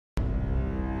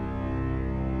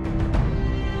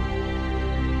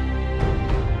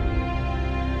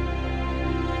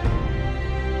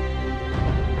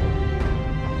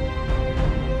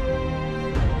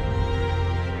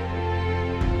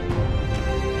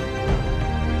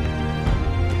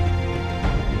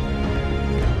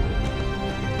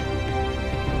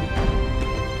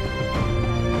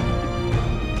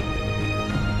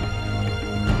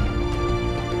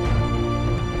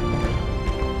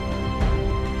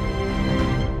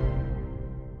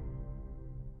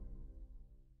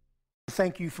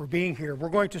thank you for being here. We're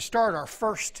going to start our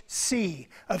first C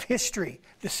of history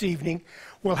this evening.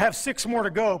 We'll have 6 more to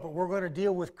go, but we're going to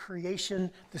deal with creation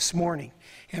this morning.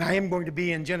 And I am going to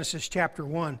be in Genesis chapter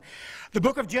 1. The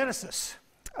book of Genesis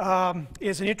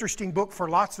is an interesting book for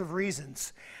lots of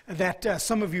reasons that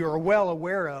some of you are well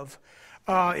aware of.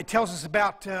 It tells us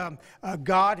about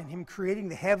God and Him creating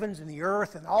the heavens and the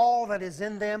earth and all that is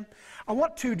in them. I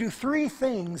want to do 3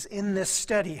 things in this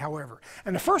study, however.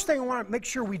 And the first thing I want to make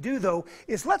sure we do, though,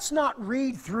 is let's not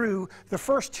read through the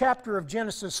first chapter of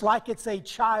Genesis like it's a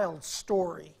child's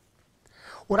story.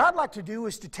 What I'd like to do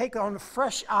is to take on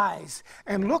fresh eyes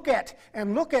and look at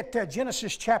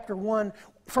Genesis chapter 1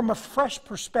 from a fresh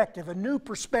perspective, a new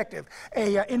perspective,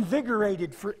 a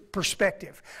invigorated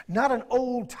perspective. Not an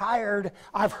old, tired,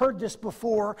 I've heard this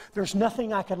before, there's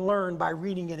nothing I can learn by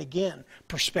reading it again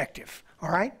perspective. All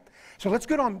right? So let's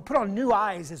put on new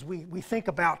eyes as we think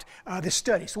about this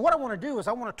study. So what I want to do is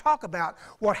I want to talk about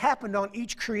what happened on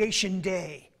each creation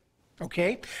day.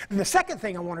 Okay? And the second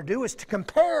thing I want to do is to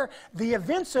compare the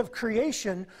events of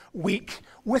creation week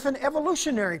with an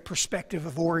evolutionary perspective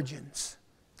of origins.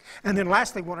 And then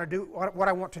lastly, what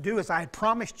I want to do is I had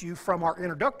promised you from our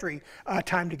introductory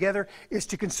time together is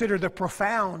to consider the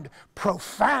profound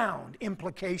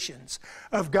implications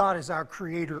of God as our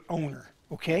creator owner.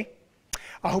 Okay?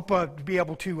 I hope to be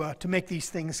able to make these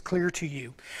things clear to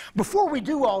you. Before we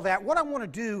do all that, what I want to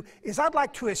do is I'd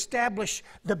like to establish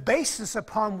the basis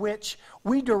upon which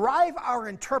we derive our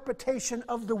interpretation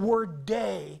of the word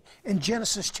day in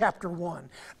Genesis chapter 1.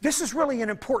 This is really an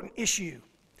important issue.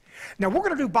 Now, we're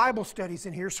going to do Bible studies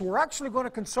in here, so we're actually going to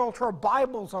consult our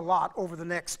Bibles a lot over the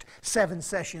next 7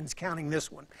 sessions, counting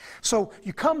this one. So,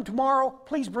 you come tomorrow,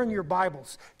 please bring your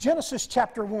Bibles. Genesis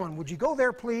chapter 1. Would you go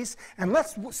there, please? And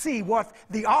let's see what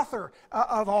the author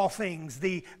of all things,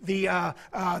 the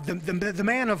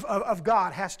man of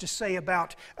God, has to say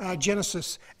about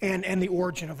Genesis and the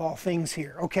origin of all things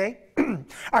here, okay?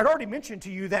 I'd already mentioned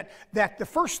to you that the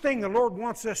first thing the Lord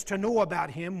wants us to know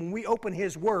about Him when we open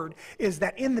His Word is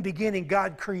that in the beginning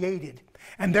God created.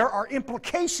 And there are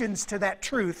implications to that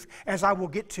truth, as I will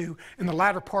get to in the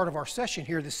latter part of our session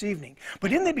here this evening.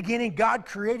 But in the beginning, God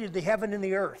created the heaven and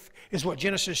the earth, is what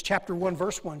Genesis chapter 1,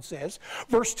 verse 1 says.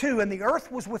 Verse 2, and the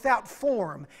earth was without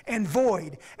form and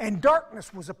void, and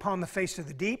darkness was upon the face of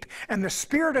the deep, and the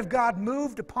Spirit of God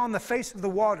moved upon the face of the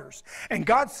waters. And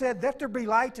God said, let there be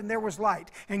light, and there was light.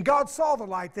 And God saw the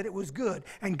light, that it was good.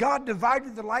 And God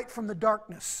divided the light from the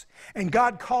darkness. And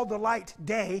God called the light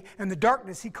day, and the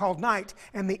darkness He called night.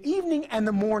 And the evening and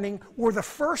the morning were the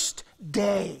first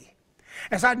day.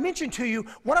 As I'd mentioned to you,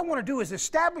 what I want to do is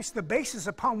establish the basis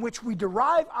upon which we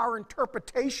derive our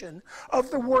interpretation of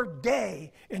the word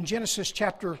day in Genesis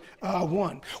chapter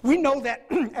 1. We know that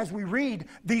as we read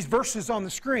these verses on the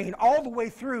screen, all the way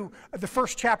through the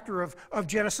first chapter of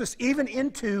Genesis, even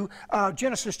into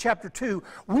Genesis chapter 2,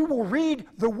 we will read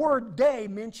the word day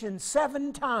mentioned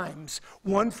 7 times,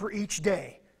 one for each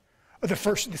day. The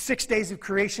 6 days of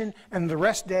creation and the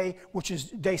rest day, which is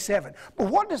day 7.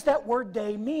 But what does that word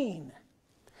day mean?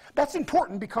 That's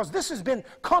important because this has been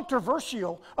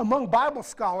controversial among Bible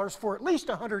scholars for at least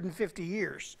 150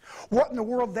 years. What in the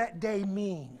world that day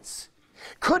means?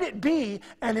 Could it be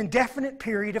an indefinite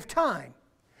period of time?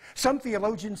 Some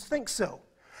theologians think so.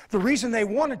 The reason they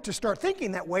wanted to start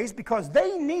thinking that way is because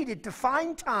they needed to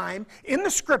find time in the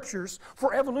Scriptures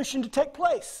for evolution to take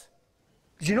place.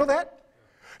 Did you know that?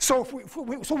 So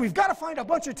we've got to find a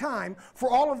bunch of time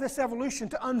for all of this evolution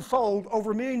to unfold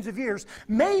over millions of years.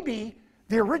 Maybe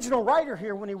the original writer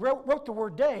here, when he wrote the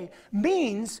word day,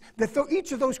 means that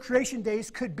each of those creation days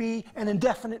could be an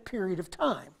indefinite period of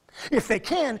time. If they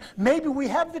can, maybe we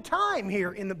have the time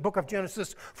here in the book of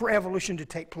Genesis for evolution to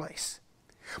take place.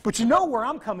 But you know where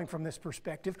I'm coming from this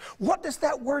perspective. What does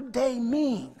that word day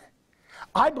mean?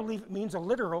 I believe it means a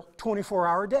literal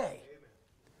 24-hour day.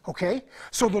 Okay?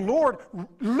 So the Lord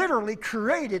literally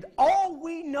created all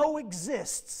we know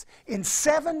exists in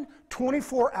 7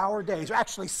 24-hour days.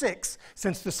 Actually 6,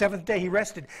 since the 7th day He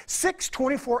rested. 6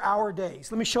 24-hour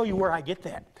days. Let me show you where I get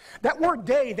that. That word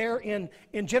day there in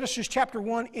Genesis chapter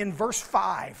 1 in verse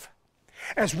 5,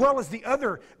 as well as the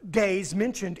other days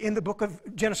mentioned in the book of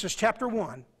Genesis chapter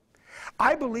 1,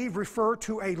 I believe refer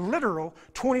to a literal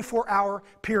 24-hour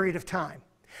period of time.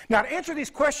 Now, to answer these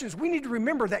questions, we need to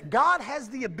remember that God has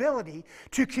the ability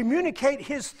to communicate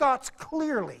His thoughts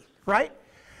clearly, right?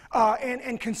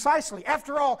 And concisely.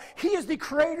 After all, He is the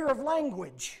creator of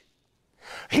language.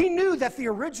 He knew that the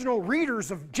original readers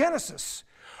of Genesis,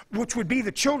 which would be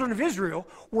the children of Israel,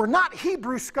 were not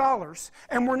Hebrew scholars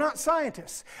and were not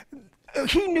scientists.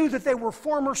 He knew that they were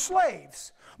former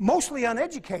slaves, mostly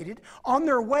uneducated, on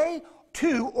their way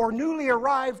to or newly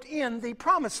arrived in the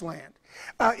promised land.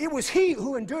 It was he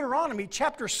who in Deuteronomy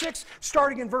chapter 6,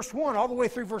 starting in verse 1 all the way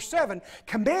through verse 7,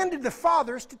 commanded the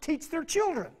fathers to teach their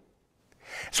children.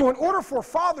 So in order for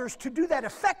fathers to do that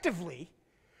effectively,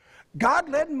 God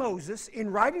led Moses in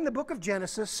writing the book of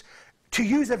Genesis to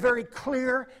use a very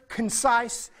clear,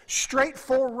 concise,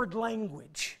 straightforward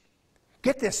language.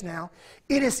 Get this now.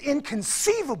 It is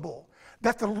inconceivable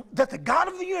that the God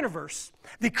of the universe,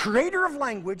 the creator of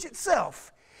language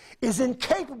itself, is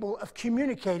incapable of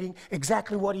communicating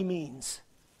exactly what he means.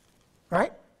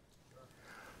 Right?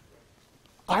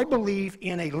 I believe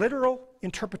in a literal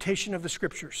interpretation of the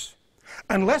Scriptures.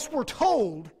 Unless we're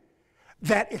told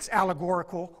that it's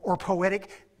allegorical or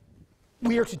poetic,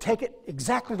 we are to take it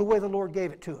exactly the way the Lord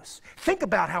gave it to us. Think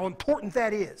about how important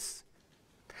that is.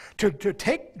 To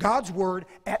take God's Word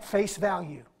at face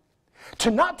value.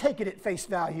 To not take it at face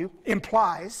value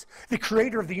implies the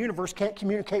creator of the universe can't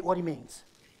communicate what he means,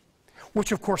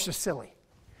 which of course is silly.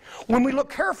 When we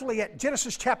look carefully at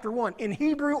Genesis chapter 1 in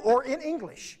Hebrew or in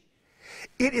English,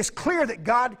 it is clear that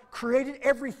God created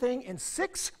everything in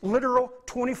 6 literal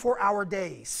 24-hour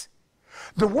days.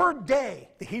 The word day,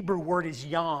 the Hebrew word is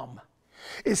yom,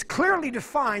 is clearly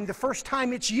defined the first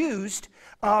time it's used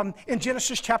in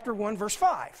Genesis chapter 1 verse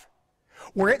 5,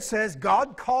 where it says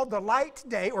God called the light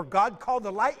day, or God called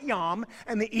the light yom,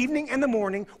 and the evening and the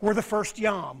morning were the first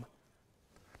yom.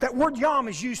 That word yom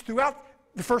is used throughout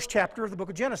the first chapter of the book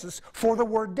of Genesis for the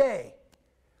word day.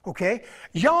 Okay?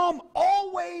 Yom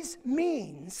always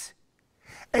means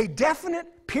a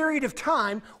definite period of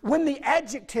time when the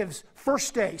adjectives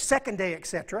first day, second day,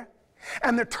 etc.,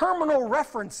 and the terminal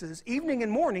references, evening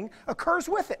and morning, occurs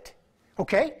with it.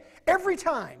 Okay? Every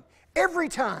time,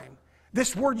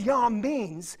 this word yom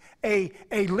means a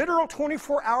literal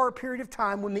 24-hour period of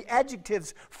time when the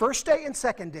adjectives first day and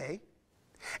second day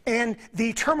and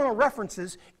the terminal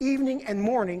references, evening and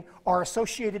morning, are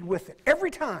associated with it. Every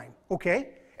time, okay?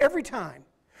 Every time.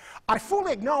 I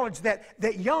fully acknowledge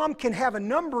that yom can have a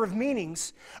number of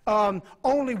meanings,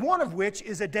 only one of which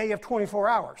is a day of 24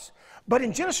 hours. But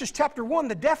in Genesis chapter 1,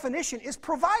 the definition is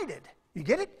provided. You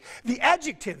get it? The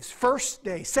adjectives, first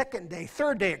day, second day,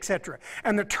 third day, etc.,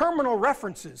 and the terminal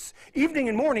references, evening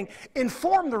and morning,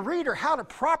 inform the reader how to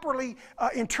properly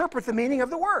interpret the meaning of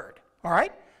the word. All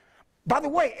right? By the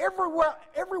way,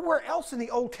 everywhere else in the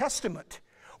Old Testament,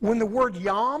 when the word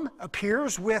yom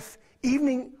appears with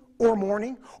evening or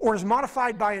morning, or is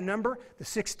modified by a number, the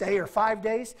 6th day or 5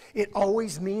 days, it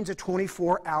always means a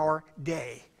 24-hour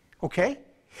day. Okay?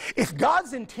 If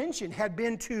God's intention had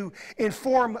been to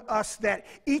inform us that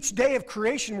each day of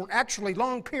creation were actually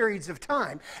long periods of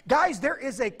time, guys, there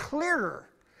is a clearer,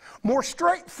 more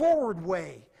straightforward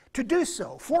way to do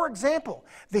so. For example,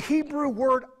 the Hebrew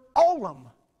word olam,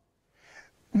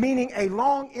 meaning a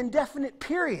long indefinite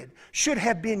period, should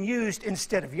have been used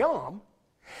instead of yom.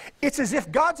 It's as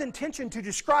if God's intention to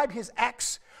describe his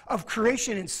acts of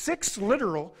creation in 6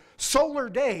 literal solar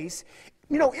days,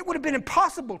 you know, it would have been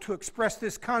impossible to express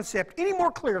this concept any more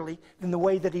clearly than the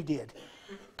way that he did.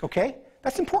 Okay?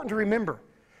 That's important to remember.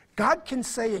 God can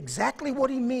say exactly what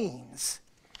he means,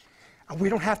 and we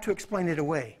don't have to explain it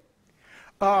away.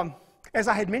 As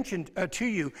I had mentioned to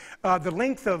you, the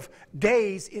length of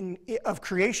days of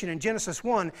creation in Genesis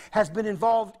 1 has been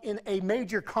involved in a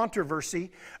major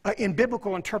controversy in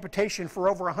biblical interpretation for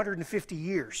over 150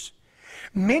 years.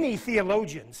 Many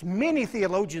theologians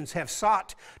have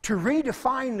sought to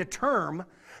redefine the term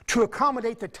to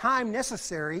accommodate the time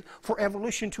necessary for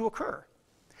evolution to occur.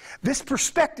 This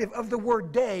perspective of the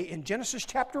word day in Genesis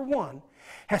chapter 1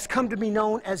 has come to be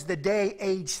known as the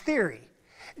day-age theory.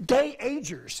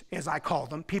 Day-agers, as I call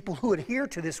them, people who adhere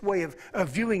to this way of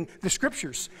viewing the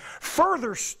Scriptures,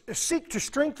 further seek to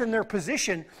strengthen their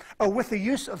position with the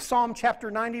use of Psalm chapter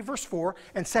 90, verse 4,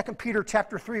 and 2 Peter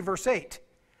chapter 3, verse 8,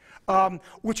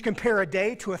 which compare a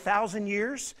day to 1,000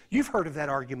 years. You've heard of that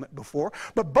argument before.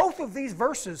 But both of these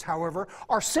verses, however,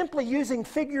 are simply using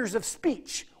figures of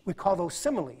speech. We call those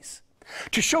similes,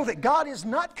 to show that God is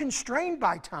not constrained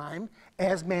by time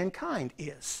as mankind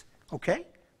is. Okay?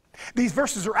 These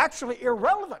verses are actually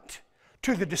irrelevant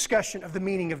to the discussion of the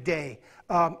meaning of day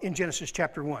in Genesis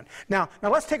chapter 1. Now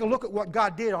let's take a look at what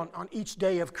God did on each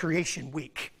day of creation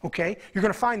week. Okay? You're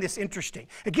going to find this interesting.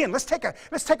 Again, let's take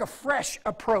a fresh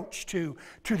approach to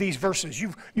these verses.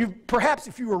 You've perhaps,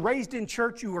 if you were raised in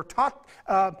church, you were taught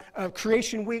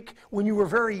creation week when you were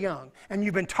very young, and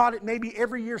you've been taught it maybe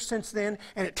every year since then,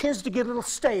 and it tends to get a little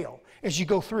stale as you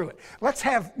go through it. Let's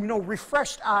have,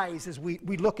 refreshed eyes as we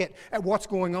look at what's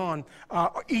going on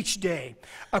each day.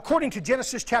 According to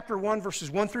Genesis chapter 1, verses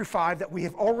 1 through 5 that we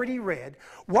have already read,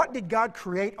 what did God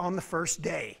create on the first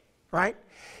day? right?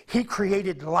 He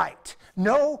created light.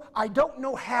 No, I don't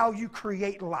know how you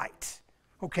create light,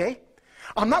 okay?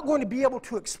 I'm not going to be able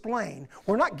to explain.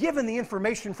 We're not given the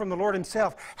information from the Lord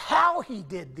himself how he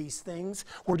did these things.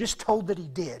 We're just told that he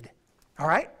did, all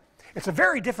right? It's a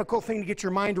very difficult thing to get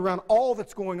your mind around all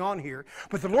that's going on here.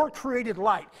 But the Lord created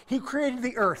light. He created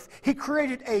the earth. He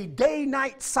created a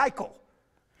day-night cycle.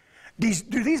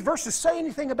 Do these verses say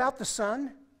anything about the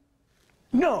sun?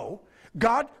 No.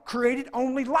 God created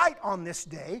only light on this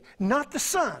day, not the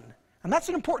sun. And that's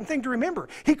an important thing to remember.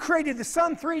 He created the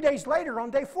sun 3 days later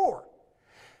on day 4.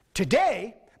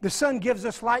 Today, the sun gives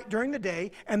us light during the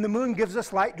day, and the moon gives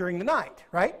us light during the night,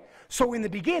 right? So in the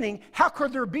beginning, how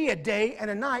could there be a day and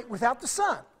a night without the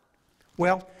sun?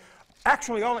 Well,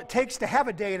 actually all it takes to have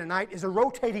a day and a night is a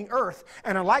rotating earth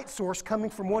and a light source coming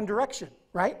from one direction,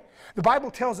 right? The Bible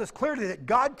tells us clearly that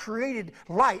God created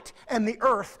light and the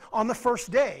earth on the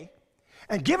first day.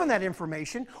 And given that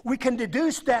information, we can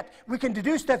deduce that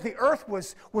the earth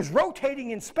was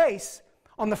rotating in space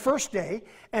on the first day,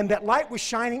 and that light was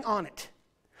shining on it.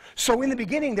 So in the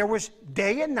beginning there was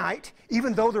day and night,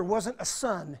 even though there wasn't a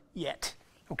sun yet.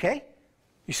 Okay?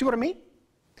 You see what I mean?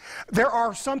 There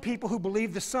are some people who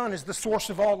believe the sun is the source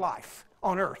of all life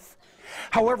on earth.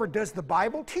 However, does the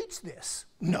Bible teach this?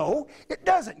 No, it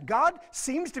doesn't. God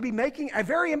seems to be making a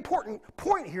very important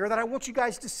point here that I want you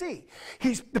guys to see.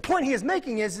 The point he is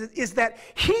making is that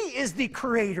he is the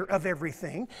creator of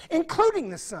everything, including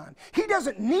the sun. He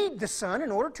doesn't need the sun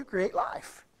in order to create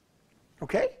life.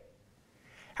 Okay?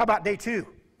 How about day 2?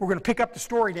 We're going to pick up the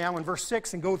story now in verse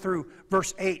 6 and go through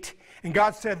verse 8. And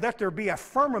God said, let there be a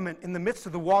firmament in the midst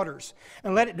of the waters,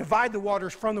 and let it divide the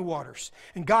waters from the waters.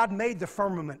 And God made the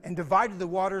firmament, and divided the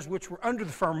waters which were under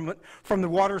the firmament from the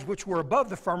waters which were above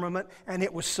the firmament, and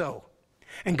it was so.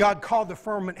 And God called the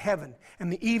firmament heaven,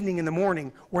 and the evening and the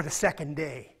morning were the second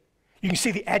day. You can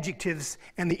see the adjectives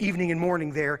and the evening and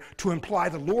morning there to imply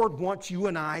the Lord wants you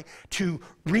and I to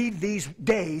read these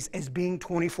days as being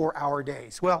 24-hour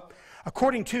days. Well,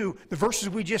 according to the verses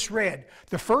we just read,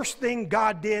 the first thing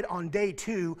God did on day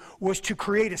 2 was to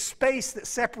create a space that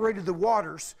separated the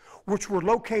waters which were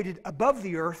located above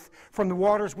the earth from the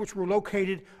waters which were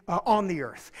located on the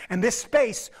earth. And this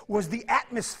space was the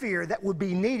atmosphere that would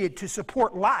be needed to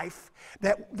support life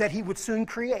that he would soon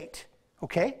create.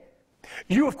 Okay?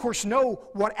 You, of course, know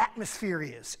what atmosphere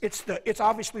is. It's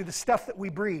obviously the stuff that we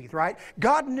breathe, right?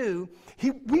 God knew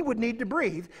we would need to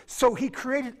breathe, so he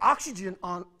created oxygen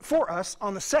for us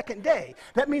on the second day.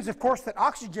 That means, of course, that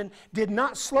oxygen did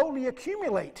not slowly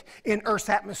accumulate in Earth's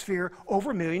atmosphere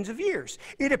over millions of years.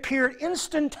 It appeared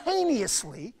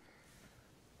instantaneously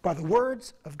by the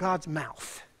words of God's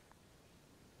mouth.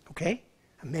 Okay?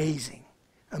 Amazing.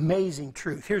 Amazing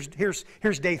truth.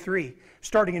 Here's day 3,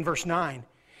 starting in verse 9.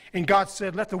 And God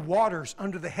said, let the waters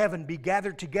under the heaven be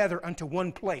gathered together unto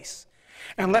one place,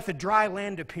 and let the dry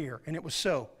land appear. And it was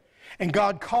so. And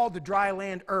God called the dry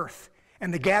land earth,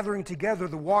 and the gathering together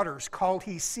the waters called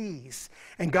he seas.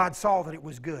 And God saw that it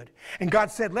was good. And God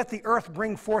said, let the earth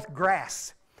bring forth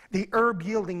grass, the herb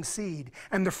yielding seed,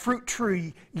 and the fruit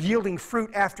tree yielding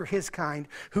fruit after his kind,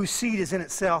 whose seed is in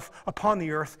itself upon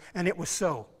the earth. And it was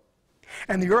so.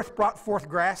 And the earth brought forth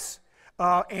grass,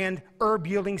 and herb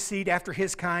yielding seed after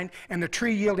his kind, and the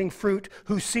tree yielding fruit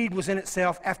whose seed was in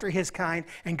itself after his kind.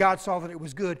 And God saw that it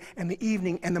was good, and the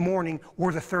evening and the morning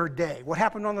were the third day. What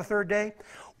happened on the third day?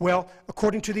 Well,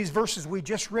 according to these verses we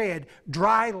just read,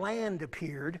 dry land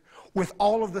appeared with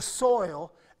all of the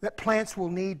soil that plants will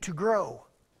need to grow.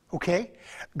 Okay?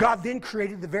 God then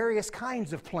created the various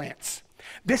kinds of plants.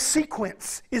 This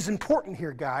sequence is important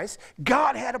here, guys.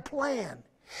 God had a plan.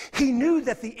 He knew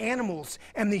that the animals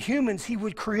and the humans he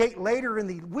would create later in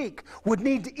the week would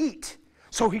need to eat,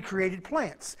 so he created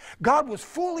plants. God was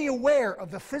fully aware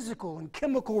of the physical and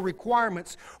chemical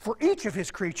requirements for each of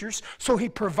his creatures, so he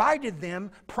provided them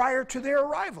prior to their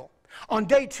arrival. On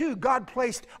day 2, God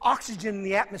placed oxygen in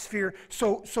the atmosphere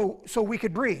so we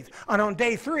could breathe. And on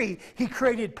day 3, he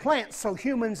created plants so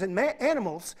humans and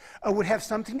animals would have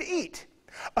something to eat.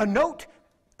 Note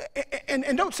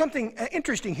something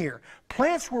interesting here.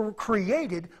 Plants were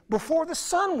created before the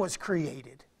sun was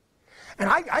created. And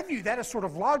I view that as sort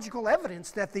of logical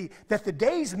evidence that the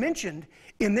days mentioned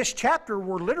in this chapter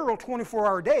were literal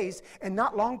 24-hour days and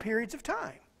not long periods of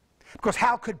time. Because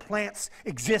how could plants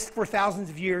exist for thousands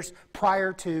of years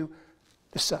prior to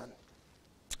the sun?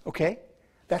 Okay?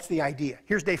 That's the idea.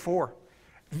 Here's day 4.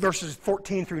 Verses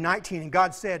 14 through 19, and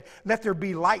God said, let there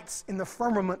be lights in the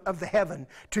firmament of the heaven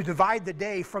to divide the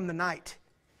day from the night.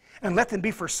 And let them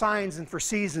be for signs and for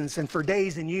seasons and for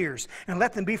days and years. And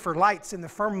let them be for lights in the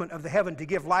firmament of the heaven to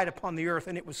give light upon the earth.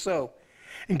 And it was so.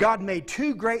 And God made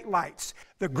two great lights,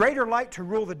 the greater light to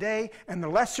rule the day and the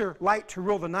lesser light to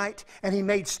rule the night, and he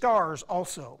made stars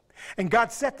also. And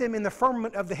God set them in the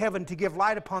firmament of the heaven to give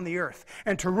light upon the earth,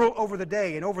 and to rule over the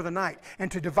day and over the night,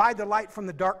 and to divide the light from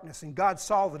the darkness. And God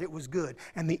saw that it was good.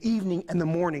 And the evening and the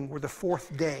morning were the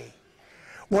fourth day.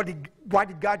 Why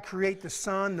did God create the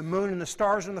sun, the moon, and the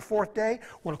stars on the fourth day?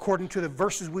 Well, according to the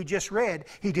verses we just read,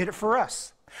 he did it for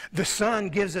us. The sun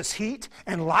gives us heat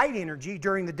and light energy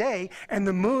during the day, and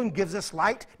the moon gives us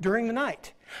light during the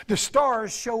night. The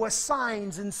stars show us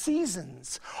signs and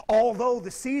seasons, although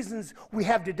the seasons we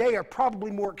have today are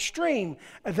probably more extreme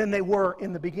than they were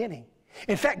in the beginning.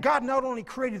 In fact, God not only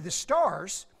created the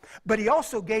stars, but he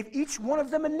also gave each one of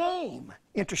them a name,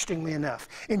 interestingly enough.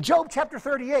 In Job chapter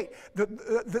 38,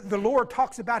 the Lord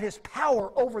talks about his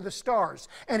power over the stars.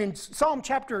 And in Psalm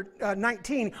chapter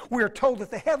 19, we are told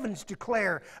that the heavens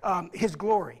declare his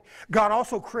glory. God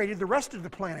also created the rest of the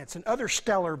planets and other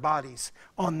stellar bodies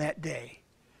on that day.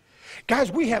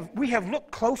 Guys, we have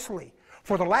looked closely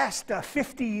for the last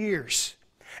 50 years.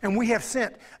 And we have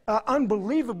sent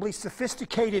unbelievably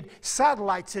sophisticated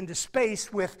satellites into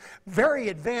space with very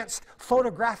advanced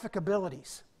photographic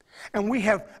abilities. And we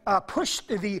have pushed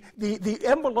the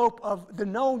envelope of the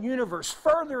known universe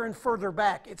further and further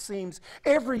back, it seems.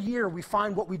 Every year we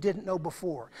find what we didn't know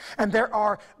before. And there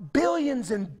are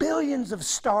billions and billions of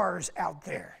stars out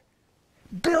there.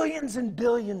 Billions and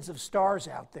billions of stars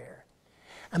out there.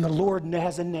 And the Lord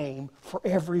has a name for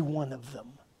every one of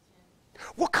them.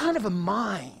 What kind of a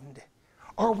mind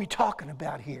are we talking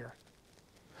about here?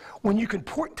 When you can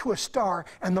point to a star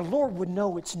and the Lord would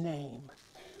know its name.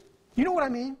 You know what I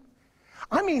mean?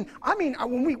 I mean,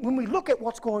 when we look at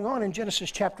what's going on in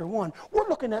Genesis chapter 1, we're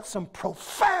looking at some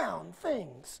profound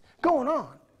things going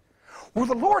on. Where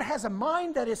the Lord has a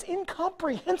mind that is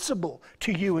incomprehensible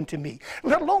to you and to me.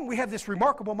 Let alone we have this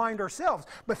remarkable mind ourselves.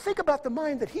 But think about the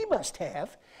mind that he must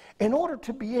have in order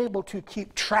to be able to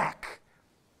keep track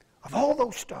of all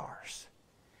those stars.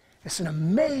 It's an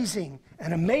amazing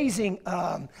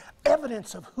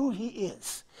evidence of who he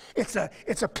is. It's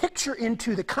a picture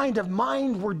into the kind of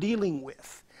mind we're dealing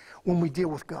with when we deal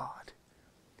with God.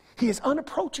 He is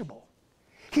unapproachable.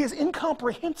 He is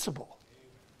incomprehensible.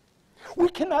 We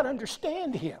cannot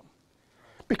understand him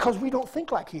because we don't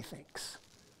think like he thinks.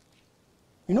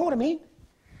 You know what I mean?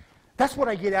 That's what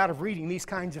I get out of reading these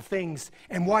kinds of things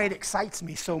and why it excites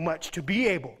me so much to be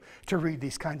able to read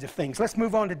these kinds of things. Let's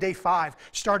move on to day 5,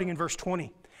 starting in verse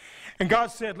 20. And God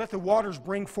said, "Let the waters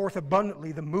bring forth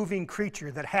abundantly the moving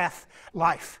creature that hath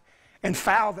life, and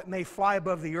fowl that may fly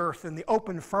above the earth, and the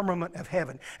open firmament of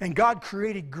heaven. And God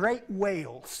created great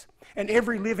whales, and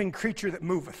every living creature that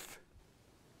moveth,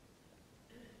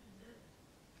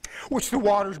 which the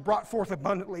waters brought forth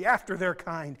abundantly after their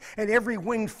kind, and every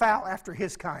winged fowl after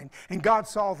his kind. And God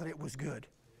saw that it was good.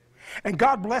 And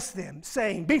God blessed them,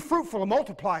 saying, Be fruitful and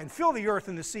multiply, and fill the earth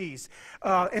and the seas,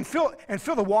 and fill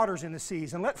the waters in the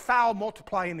seas, and let fowl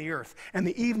multiply in the earth. And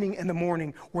the evening and the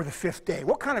morning were the 5th day."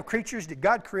 What kind of creatures did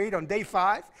God create on day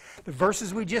 5? The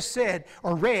verses we just said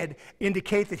or read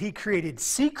indicate that he created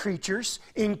sea creatures,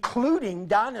 including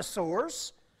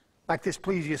dinosaurs, like this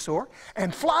plesiosaur,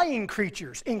 and flying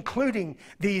creatures, including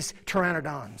these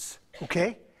pteranodons.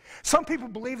 Okay? Some people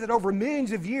believe that over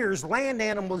millions of years, land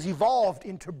animals evolved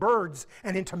into birds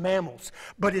and into mammals.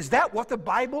 But is that what the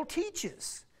Bible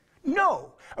teaches?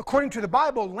 No. According to the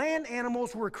Bible, land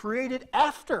animals were created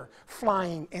after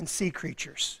flying and sea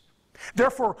creatures.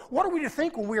 Therefore, what are we to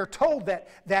think when we are told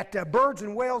that birds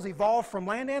and whales evolved from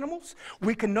land animals?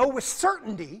 We can know with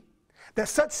certainty that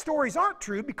such stories aren't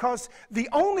true because the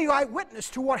only eyewitness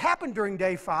to what happened during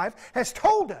day 5 has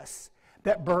told us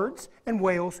that birds and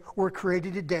whales were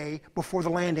created a day before the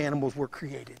land animals were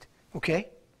created.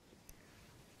 Okay?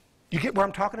 You get what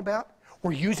I'm talking about?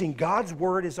 We're using God's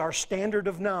word as our standard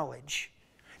of knowledge,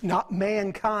 not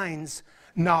mankind's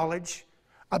knowledge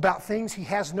about things he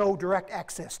has no direct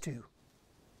access to.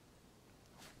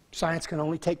 Science can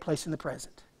only take place in the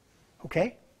present.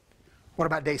 Okay? What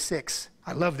about day 6?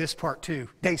 I love this part too.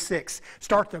 Day 6.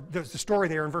 Start the story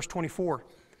there in verse 24.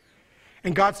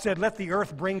 And God said, "Let the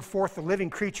earth bring forth the living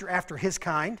creature after his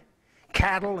kind,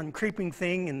 cattle and creeping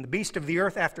thing, and the beast of the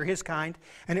earth after his kind."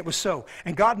 And it was so.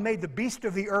 And God made the beast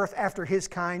of the earth after his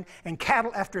kind, and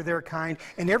cattle after their kind,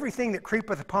 and everything that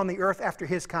creepeth upon the earth after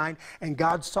his kind. And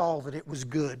God saw that it was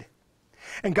good.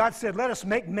 And God said, "Let us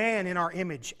make man in our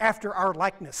image, after our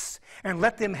likeness, and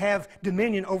let them have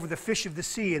dominion over the fish of the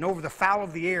sea, and over the fowl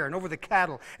of the air, and over the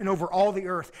cattle, and over all the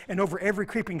earth, and over every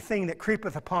creeping thing that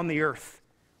creepeth upon the earth."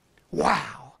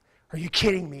 Wow! Are you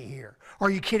kidding me here? Are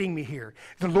you kidding me here?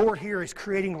 The Lord here is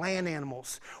creating land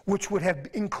animals, which would have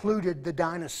included the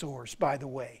dinosaurs, by the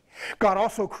way. God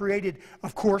also created,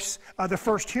 of course, the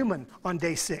first human on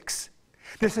day 6.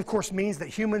 This, of course, means that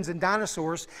humans and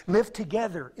dinosaurs lived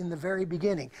together in the very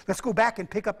beginning. Let's go back and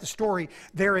pick up the story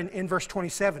there in verse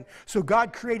 27. So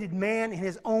God created man in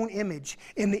his own image.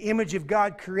 In the image of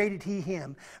God created he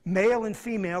him. Male and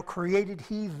female created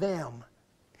he them.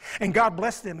 And God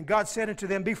blessed them, and God said unto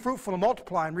them, Be fruitful and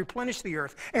multiply, and replenish the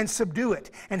earth, and subdue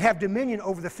it, and have dominion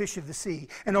over the fish of the sea,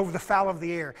 and over the fowl of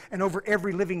the air, and over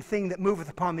every living thing that moveth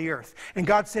upon the earth. And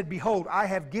God said, Behold, I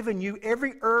have given you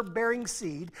every herb-bearing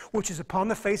seed, which is upon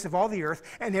the face of all the earth,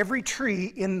 and every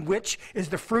tree in which is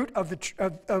the fruit of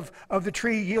the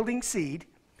tree yielding seed.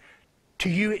 To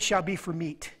you it shall be for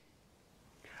meat.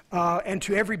 And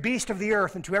to every beast of the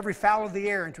earth, and to every fowl of the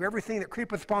air, and to everything that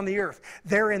creepeth upon the earth,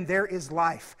 therein there is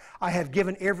life. I have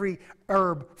given every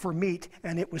herb for meat,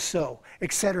 and it was so,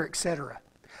 etc., etc.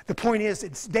 The point is,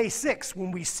 it's day 6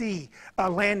 when we see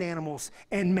land animals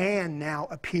and man now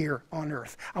appear on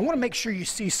earth. I want to make sure you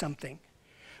see something,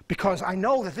 because I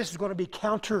know that this is going to be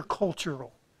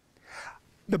countercultural.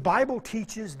 The Bible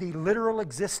teaches the literal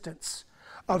existence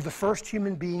of the first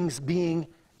human beings being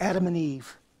Adam and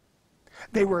Eve.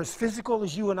 They were as physical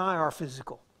as you and I are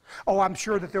physical. Oh, I'm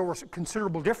sure that there were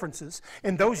considerable differences.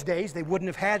 In those days, they wouldn't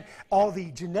have had all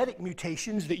the genetic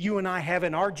mutations that you and I have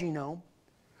in our genome.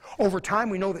 Over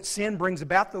time, we know that sin brings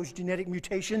about those genetic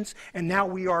mutations, and now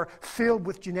we are filled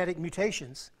with genetic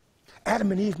mutations.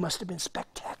 Adam and Eve must have been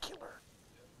spectacular.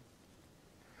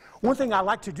 One thing I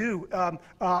like to do,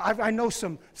 I know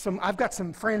I've got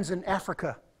some friends in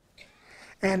Africa.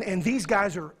 And these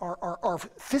guys are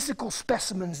physical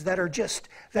specimens that are just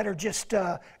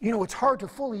it's hard to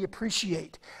fully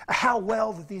appreciate how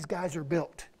well that these guys are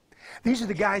built. These are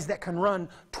the guys that can run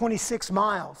 26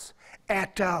 miles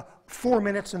at 4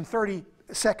 minutes and 30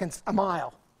 seconds a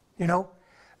mile,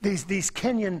 These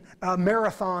Kenyan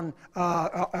marathon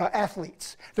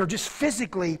athletes. They're just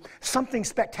physically something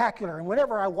spectacular. And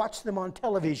whenever I watch them on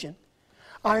television,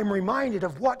 I am reminded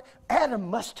of what Adam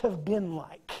must have been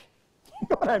like. You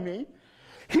know what I mean?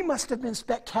 He must have been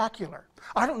spectacular.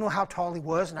 I don't know how tall he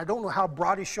was, and I don't know how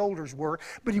broad his shoulders were,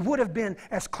 but he would have been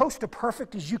as close to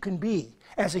perfect as you can be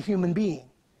as a human being.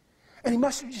 And he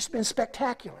must have just been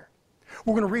spectacular.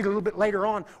 We're going to read a little bit later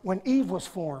on when Eve was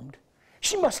formed.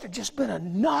 She must have just been a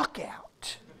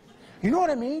knockout. You know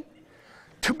what I mean?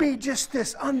 To be just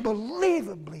this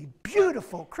unbelievably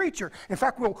beautiful creature. In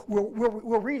fact,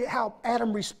 we'll read how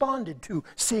Adam responded to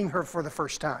seeing her for the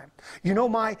first time. You know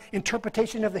my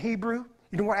interpretation of the Hebrew?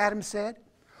 You know what Adam said?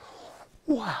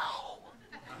 Wow.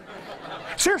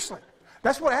 Seriously,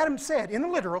 that's what Adam said. In the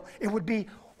literal, it would be,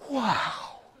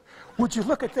 wow. Would you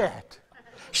look at that?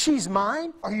 She's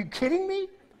mine? Are you kidding me?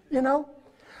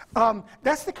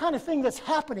 That's the kind of thing that's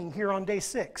happening here on day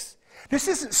 6. This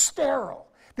isn't sterile.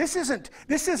 This isn't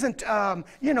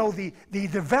the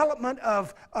development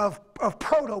of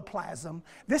protoplasm.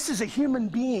 This is a human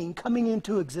being coming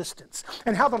into existence.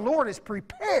 And how the Lord has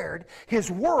prepared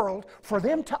his world for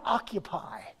them to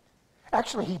occupy.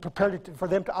 Actually, he prepared it for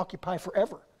them to occupy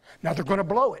forever. Now they're going to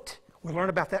blow it. We'll learn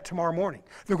about that tomorrow morning.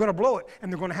 They're going to blow it,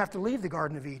 and they're going to have to leave the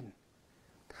Garden of Eden.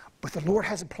 But the Lord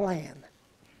has a plan.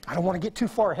 I don't want to get too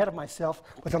far ahead of myself,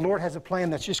 but the Lord has a plan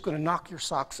that's just going to knock your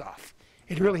socks off.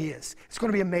 It really is. It's going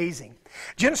to be amazing.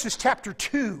 Genesis chapter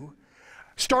 2,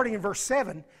 starting in verse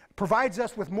 7, provides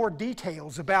us with more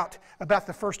details about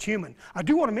the first human. I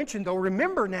do want to mention, though,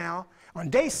 remember now, on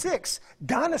day 6,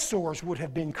 dinosaurs would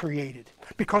have been created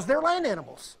because they're land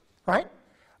animals, right?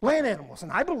 Land animals.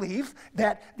 And I believe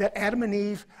that Adam and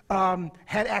Eve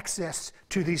had access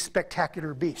to these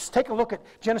spectacular beasts. Take a look at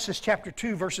Genesis chapter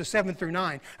 2, verses 7 through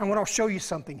 9. I want to show you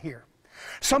something here.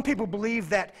 Some people believe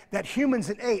that humans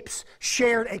and apes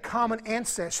shared a common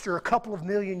ancestor a couple of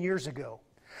million years ago.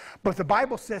 But the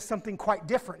Bible says something quite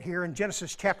different here in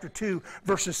Genesis chapter 2,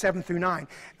 verses 7 through 9.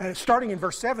 Starting in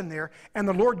verse 7 there, And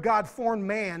the Lord God formed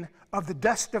man of the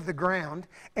dust of the ground,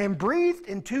 and breathed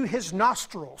into his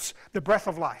nostrils the breath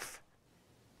of life.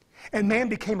 And man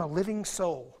became a living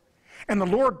soul. And the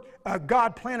Lord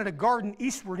God planted a garden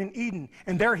eastward in Eden,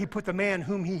 and there he put the man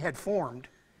whom he had formed.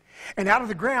 And out of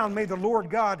the ground made the Lord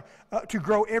God to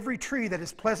grow every tree that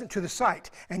is pleasant to the sight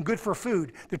and good for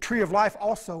food, the tree of life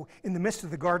also in the midst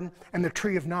of the garden, and the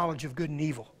tree of knowledge of good and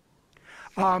evil.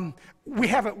 How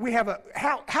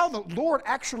the Lord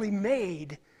actually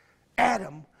made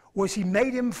Adam was he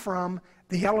made him from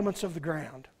the elements of the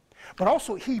ground. But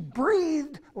also he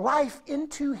breathed life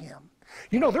into him.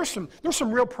 You know, there's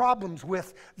some real problems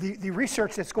with the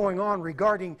research that's going on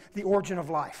regarding the origin of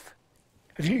life.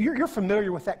 You're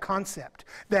familiar with that concept,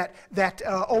 that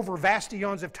over vast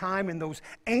eons of time in those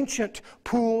ancient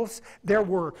pools, there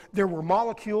were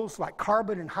molecules like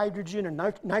carbon and hydrogen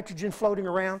and nitrogen floating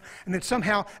around, and then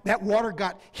somehow that water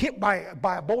got hit by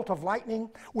a bolt of lightning,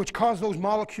 which caused those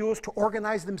molecules to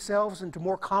organize themselves into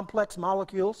more complex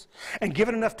molecules. And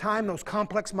given enough time, those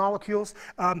complex molecules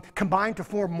combined to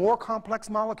form more complex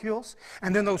molecules.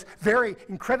 And then those very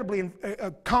incredibly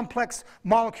complex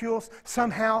molecules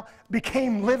somehow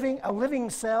became a living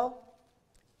cell.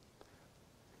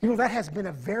 You know, that has been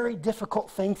a very difficult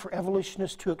thing for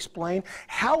evolutionists to explain.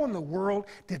 How in the world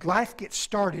did life get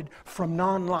started from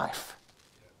non-life?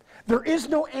 There is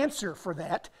no answer for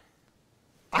that.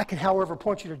 I can, however,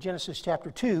 point you to Genesis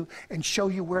chapter 2 and show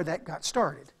you where that got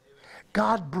started.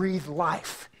 God breathed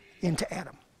life into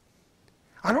Adam.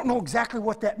 I don't know exactly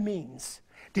what that means.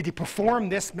 Did he perform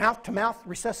this mouth-to-mouth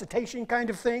resuscitation kind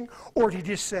of thing? Or did he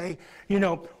just say, you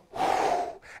know,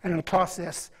 and in the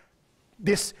process,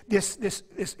 this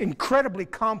incredibly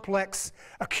complex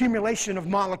accumulation of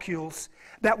molecules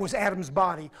that was Adam's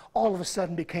body all of a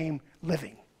sudden became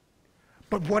living?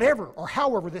 But whatever or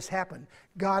however this happened,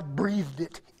 God breathed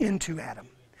it into Adam.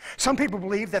 Some people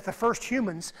believe that the first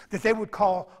humans that they would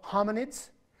call hominids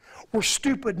were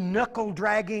stupid,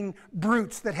 knuckle-dragging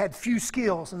brutes that had few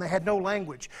skills and they had no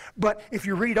language. But if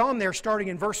you read on there, starting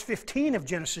in verse 15 of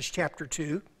Genesis chapter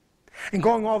 2, and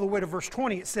going all the way to verse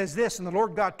 20, it says this, "And the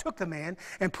Lord God took the man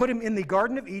and put him in the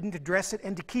Garden of Eden to dress it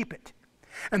and to keep it.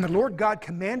 And the Lord God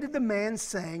commanded the man,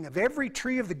 saying, Of every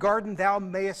tree of the garden thou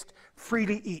mayest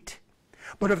freely eat.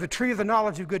 But of the tree of the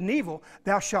knowledge of good and evil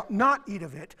thou shalt not eat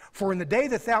of it, for in the day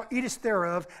that thou eatest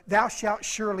thereof thou shalt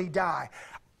surely die."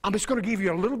 I'm just going to give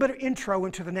you a little bit of intro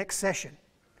into the next session.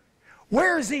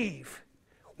 Where is Eve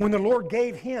when the Lord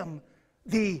gave him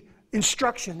the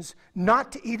instructions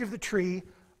not to eat of the tree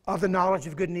of the knowledge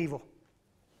of good and evil?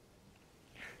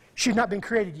 She'd not been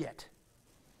created yet.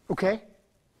 Okay?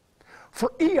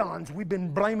 For eons we've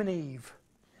been blaming Eve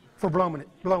for blowing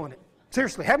it.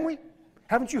 Seriously, haven't we?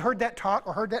 Haven't you heard that taught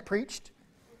or heard that preached?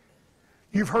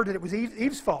 You've heard that it was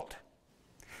Eve's fault.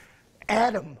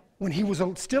 Adam, when he was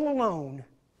still alone,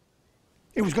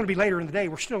 it was going to be later in the day.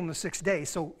 We're still on the 6th day,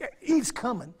 so Eve's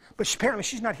coming, but apparently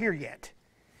she's not here yet.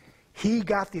 He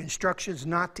got the instructions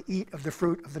not to eat of the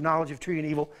fruit of the knowledge of tree and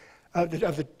evil, of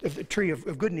the tree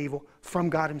of good and evil from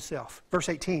God himself. Verse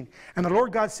 18, "And the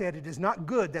Lord God said, It is not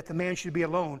good that the man should be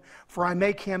alone, for I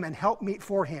make him an helpmeet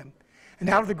for him. And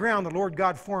out of the ground the Lord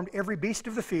God formed every beast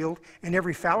of the field and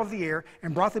every fowl of the air,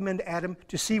 and brought them into Adam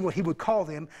to see what he would call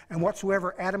them. And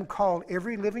whatsoever Adam called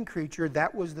every living creature,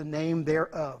 that was the name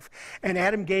thereof. And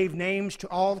Adam gave names to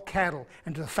all cattle,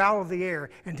 and to the fowl of the air,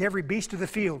 and to every beast of the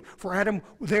field. For Adam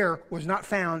there was not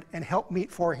found an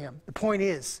helpmeet for him." The point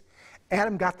is,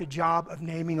 Adam got the job of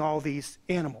naming all these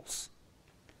animals.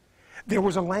 There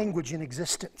was a language in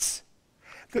existence.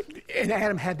 And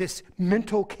Adam had this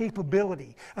mental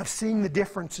capability of seeing the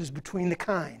differences between the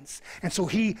kinds. And so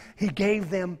he gave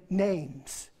them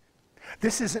names.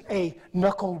 This isn't a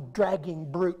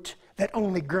knuckle-dragging brute that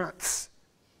only grunts.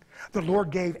 The Lord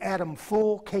gave Adam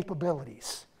full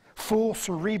capabilities, full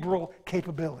cerebral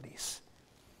capabilities.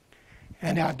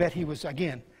 And I bet he was,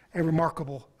 again, a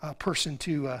remarkable person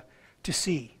to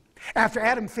see. After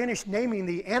Adam finished naming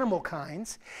the animal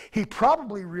kinds, he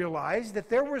probably realized that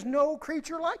there was no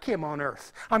creature like him on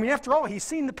earth. I mean, after all, he's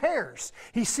seen the pairs.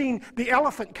 He's seen the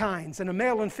elephant kinds and a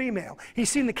male and female.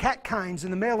 He's seen the cat kinds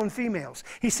and the male and females.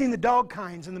 He's seen the dog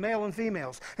kinds and the male and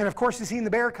females. And of course, he's seen the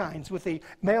bear kinds with the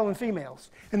male and females.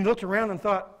 And he looked around and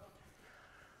thought,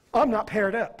 I'm not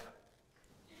paired up.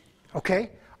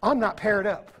 Okay? I'm not paired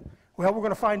up. Well, we're going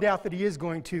to find out that he is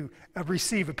going to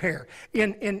receive a pair.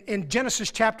 In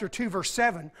Genesis chapter 2, verse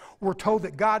 7, we're told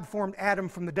that God formed Adam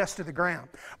from the dust of the ground.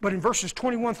 But in verses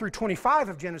 21 through 25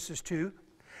 of Genesis 2,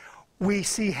 we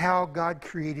see how God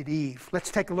created Eve.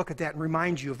 Let's take a look at that and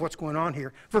remind you of what's going on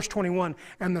here. Verse 21,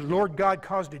 "And the Lord God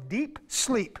caused a deep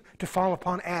sleep to fall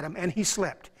upon Adam, and he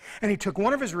slept. And he took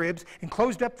one of his ribs and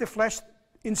closed up the flesh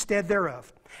instead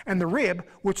thereof. And the rib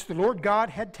which the Lord God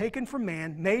had taken from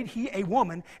man made he a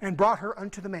woman and brought her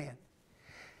unto the man."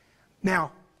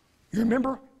 Now, you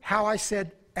remember how I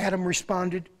said Adam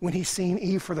responded when he seen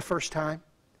Eve for the first time?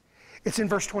 It's in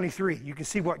verse 23. You can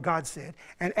see what God said.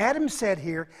 "And Adam said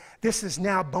here, This is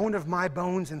now bone of my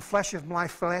bones and flesh of my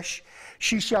flesh.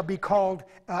 She shall be called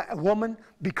a woman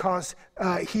because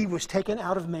he was taken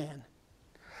out of man."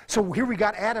 So here we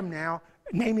got Adam now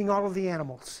naming all of the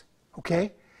animals.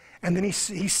 Okay? And then he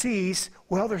sees,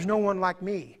 well, there's no one like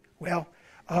me. Well,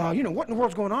 what in the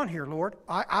world's going on here, Lord?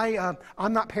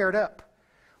 I'm not paired up.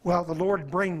 Well, the Lord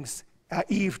brings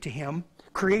Eve to him,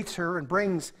 creates her and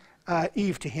brings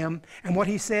Eve to him. And what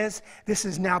he says, this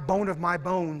is now bone of my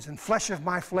bones and flesh of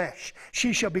my flesh.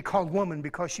 She shall be called woman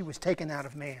because she was taken out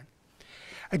of man.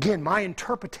 Again, my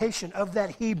interpretation of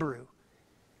that Hebrew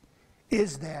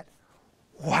is that,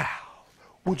 wow,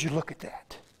 would you look at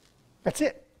that? That's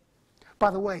it.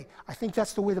 By the way, I think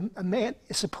that's the way a man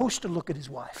is supposed to look at his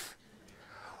wife.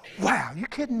 Wow, you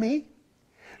kidding me?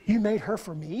 You made her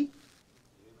for me?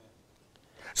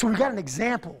 So we've got an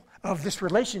example of this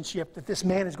relationship that this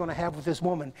man is going to have with this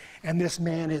woman, and this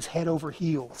man is head over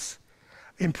heels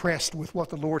impressed with what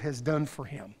the Lord has done for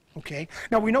him. Okay?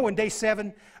 Now we know in day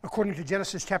 7, according to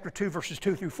Genesis chapter 2, verses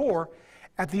 2 through 4,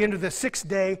 at the end of the 6th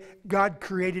day, God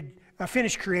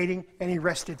finished creating, and he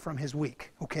rested from his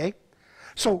week. Okay?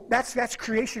 So that's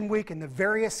creation week and the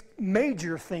various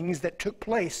major things that took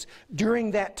place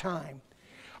during that time.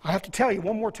 I have to tell you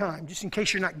one more time, just in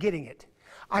case you're not getting it.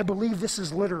 I believe this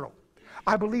is literal.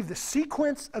 I believe the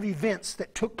sequence of events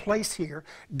that took place here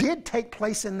did take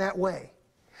place in that way.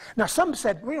 Now, some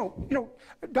said,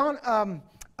 Don,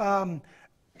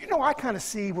 I kind of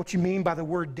see what you mean by the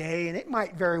word day, and it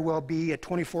might very well be a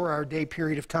 24-hour day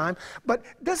period of time, but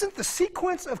doesn't the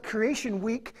sequence of creation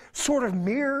week sort of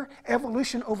mirror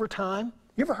evolution over time?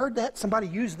 You ever heard that? Somebody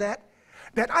use that?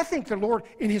 That I think the Lord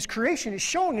in his creation is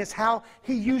showing us how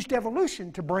he used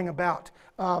evolution to bring about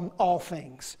all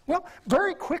things. Well,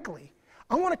 very quickly,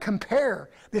 I want to compare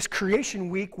this creation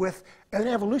week with an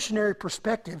evolutionary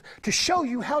perspective to show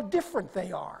you how different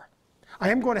they are. I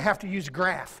am going to have to use a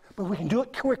graph, but we can do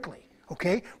it quickly,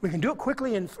 okay? We can do it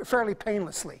quickly and fairly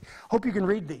painlessly. Hope you can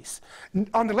read these.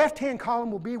 On the left-hand column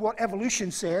will be what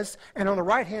evolution says, and on the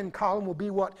right-hand column will be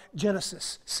what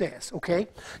Genesis says, okay?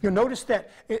 You'll notice that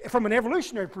from an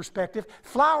evolutionary perspective,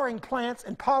 flowering plants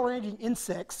and pollinating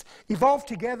insects evolved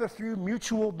together through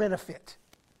mutual benefit.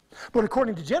 But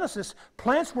according to Genesis,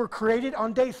 plants were created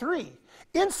on day 3,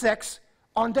 insects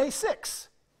on day 6.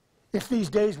 If these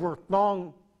days were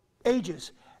long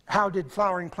ages, how did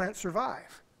flowering plants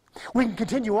survive? We can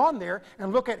continue on there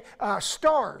and look at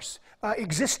stars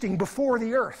existing before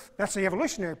the earth. That's the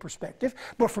evolutionary perspective.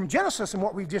 But from Genesis and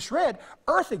what we've just read,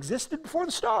 earth existed before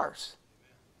the stars.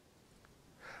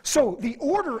 So the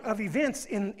order of events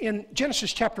in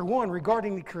Genesis chapter 1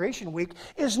 regarding the creation week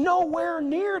is nowhere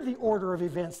near the order of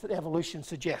events that evolution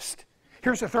suggests.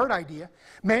 Here's a third idea.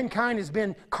 Mankind has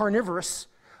been carnivorous,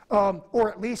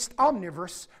 or at least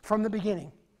omnivorous, from the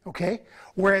beginning. Okay?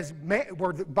 Where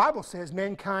the Bible says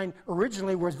mankind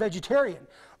originally was vegetarian.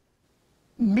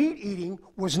 Meat eating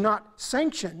was not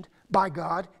sanctioned by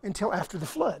God until after the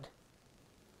flood.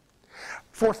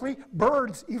 Fourthly,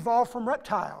 birds evolved from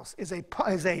reptiles is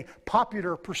a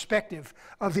popular perspective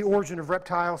of the origin of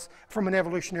reptiles from an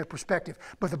evolutionary perspective.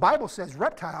 But the Bible says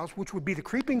reptiles, which would be the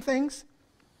creeping things,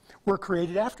 were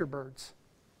created after birds.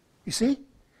 You see?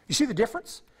 You see the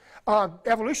difference?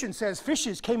 Evolution says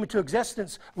fishes came into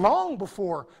existence long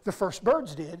before the first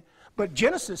birds did, but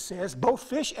Genesis says both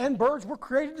fish and birds were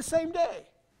created the same day.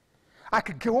 I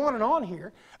could go on and on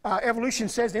here. Evolution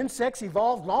says insects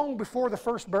evolved long before the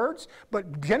first birds,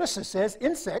 but Genesis says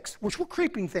insects, which were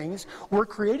creeping things, were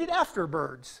created after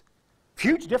birds.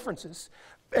 Huge differences.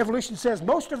 Evolution says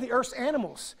most of the earth's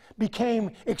animals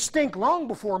became extinct long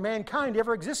before mankind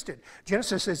ever existed.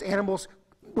 Genesis says animals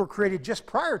were created just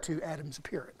prior to Adam's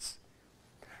appearance.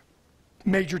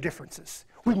 Major differences.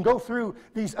 We can go through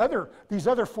these other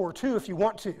 4 too if you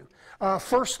want to.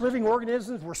 First living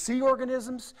organisms were sea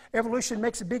organisms. Evolution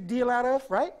makes a big deal out of,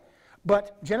 right?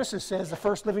 But Genesis says the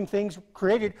first living things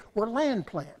created were land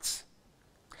plants.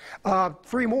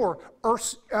 3 more.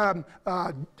 Earth's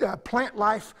plant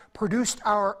life produced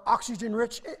our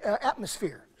oxygen-rich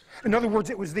atmosphere. In other words,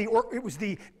 it was the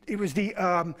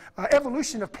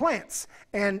evolution of plants,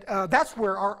 and that's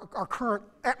where our current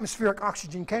atmospheric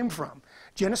oxygen came from.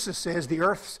 Genesis says the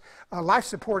Earth's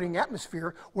life-supporting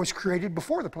atmosphere was created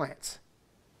before the plants.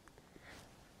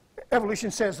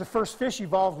 Evolution says the first fish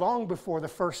evolved long before the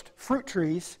first fruit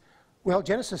trees. Well,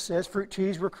 Genesis says fruit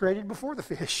trees were created before the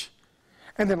fish.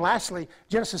 And then lastly,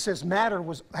 Genesis says matter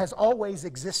has always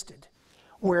existed,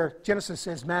 where Genesis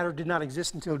says matter did not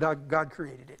exist until God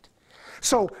created it.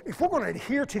 So if we're going to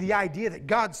adhere to the idea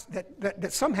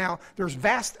that somehow there's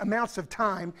vast amounts of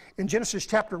time in Genesis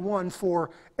chapter 1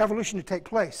 for evolution to take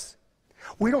place,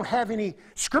 we don't have any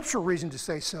scriptural reason to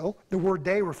say so. The word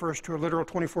day refers to a literal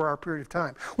 24-hour period of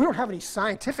time. We don't have any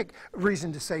scientific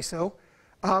reason to say so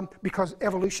because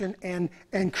evolution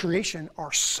and creation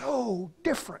are so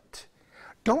different.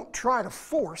 Don't try to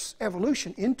force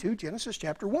evolution into Genesis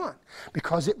chapter 1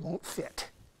 because it won't fit.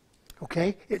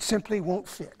 Okay? It simply won't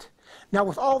fit. Now,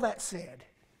 with all that said,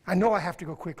 I know I have to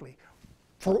go quickly.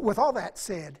 with all that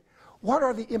said, what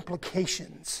are the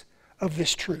implications of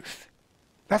this truth?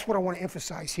 That's what I want to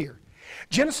emphasize here.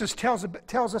 Genesis tells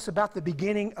us about the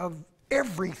beginning of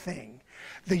everything.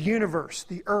 The universe,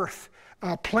 the earth,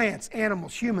 plants,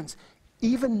 animals, humans,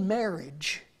 even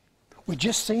marriage. We've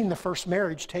just seen the first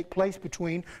marriage take place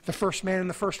between the first man and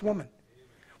the first woman.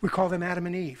 We call them Adam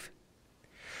and Eve.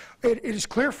 It is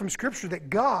clear from Scripture that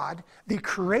God, the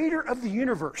creator of the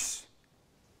universe,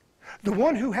 the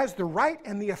one who has the right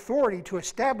and the authority to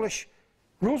establish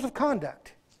rules of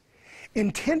conduct,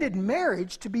 intended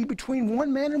marriage to be between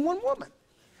one man and one woman.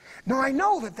 Now, I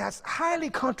know that that's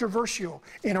highly controversial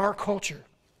in our culture.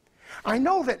 I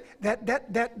know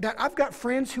that I've got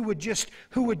friends who would just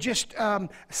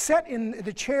sit in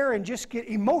the chair and just get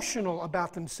emotional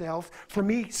about themselves for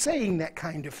me saying that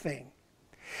kind of thing.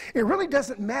 It really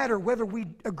doesn't matter whether we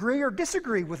agree or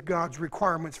disagree with God's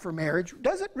requirements for marriage,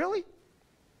 does it really?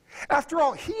 After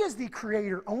all, He is the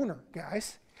creator owner,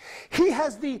 guys. He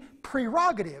has the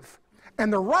prerogative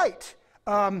and the right,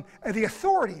 the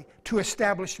authority to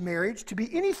establish marriage to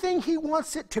be anything He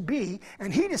wants it to be,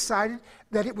 and He decided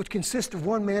that it would consist of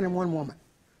one man and one woman.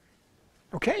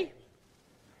 Okay?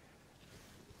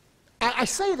 I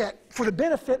say that for the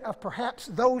benefit of perhaps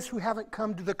those who haven't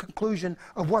come to the conclusion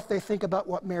of what they think about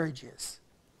what marriage is.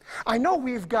 I know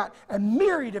we've got a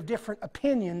myriad of different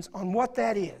opinions on what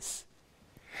that is.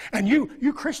 And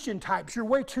you Christian types, you're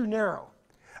way too narrow.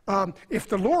 If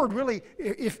the Lord really,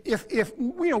 if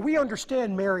we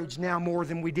understand marriage now more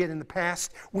than we did in the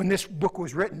past when this book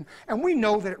was written, and we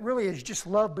know that it really is just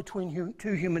love between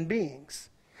two human beings.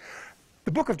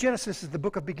 The book of Genesis is the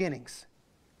book of beginnings.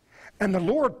 And the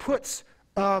Lord puts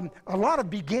a lot of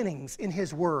beginnings in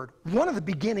His Word. One of the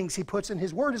beginnings He puts in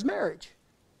His Word is marriage,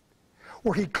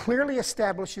 where He clearly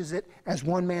establishes it as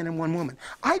one man and one woman.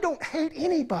 I don't hate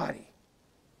anybody.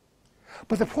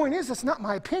 But the point is, it's not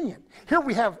my opinion. Here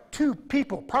we have two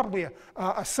people, probably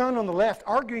a son on the left,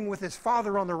 arguing with his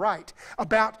father on the right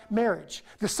about marriage.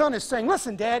 The son is saying,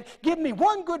 listen, Dad, give me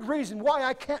one good reason why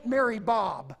I can't marry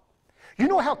Bob. You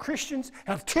know how Christians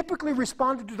have typically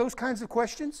responded to those kinds of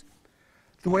questions?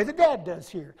 The way the dad does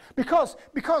here. Because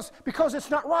it's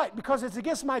not right, because it's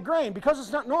against my grain, because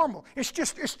it's not normal. It's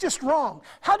just wrong.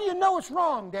 How do you know it's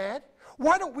wrong, Dad?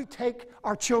 Why don't we take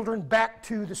our children back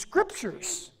to the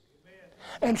Scriptures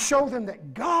and show them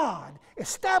that God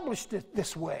established it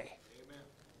this way? Amen.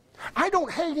 I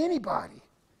don't hate anybody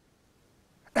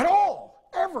at all,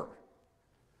 ever.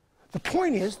 The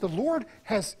point is, the Lord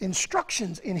has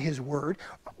instructions in His Word.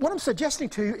 What I'm suggesting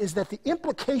to you is that the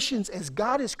implications as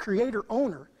God is creator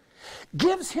owner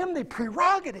gives Him the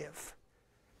prerogative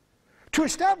to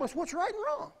establish what's right and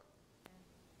wrong.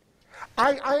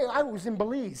 I was in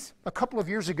Belize a couple of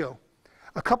years ago,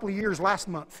 a couple of years last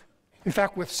month. In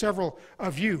fact, with several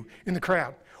of you in the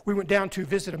crowd. We went down to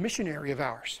visit a missionary of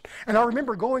ours. And I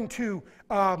remember going to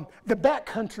the back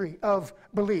country of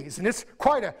Belize. And it's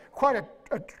quite a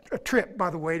trip, by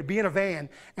the way, to be in a van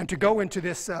and to go into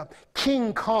this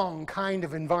King Kong kind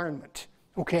of environment,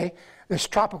 okay? This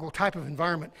tropical type of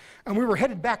environment. And we were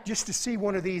headed back just to see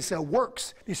one of these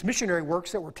works, these missionary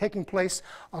works that were taking place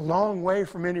a long way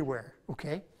from anywhere,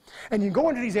 okay? And you go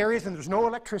into these areas and there's no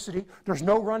electricity, there's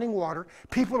no running water.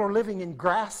 People are living in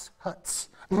grass huts,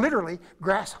 literally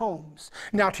grass homes.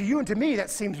 Now to you and to me that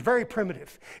seems very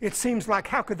primitive. It seems like,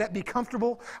 how could that be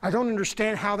comfortable? I don't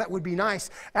understand how that would be nice.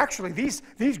 Actually,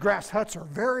 these grass huts are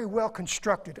very well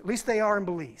constructed, at least they are in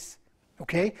Belize.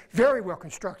 Okay, very well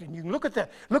constructed. And you can look at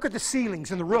the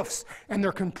ceilings and the roofs, and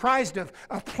they're comprised of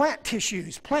plant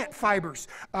tissues, plant fibers,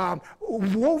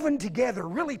 woven together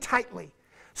really tightly.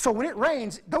 So when it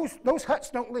rains, those huts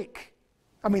don't leak.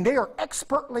 I mean, they are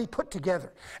expertly put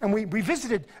together. And we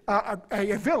visited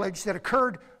a village that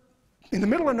occurred in the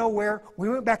middle of nowhere. We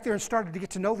went back there and started to get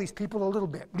to know these people a little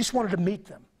bit. We just wanted to meet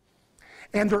them.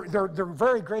 And they're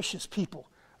very gracious people,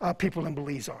 people in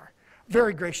Belize are.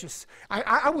 Very gracious.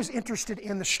 I was interested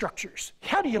in the structures.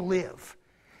 How do you live?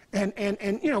 And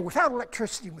you know, without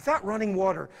electricity, without running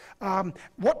water,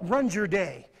 what runs your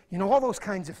day? You know, all those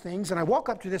kinds of things. And I walk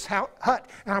up to this hut,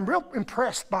 and I'm real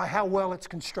impressed by how well it's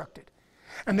constructed.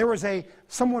 And there was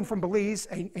someone from Belize,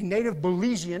 a native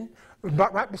Belizean,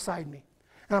 right beside me.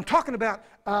 And I'm talking about,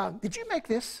 did you make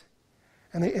this?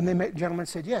 And the gentleman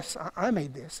said, yes, I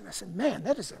made this. And I said, man,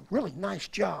 that is a really nice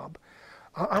job.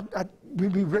 It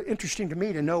would be really interesting to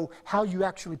me to know how you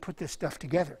actually put this stuff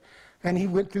together. And he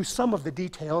went through some of the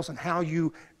details on how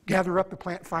you gather up the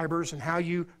plant fibers and how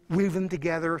you weave them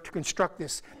together to construct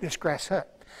this grass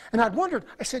hut. And I'd wondered,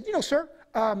 I said, you know, sir,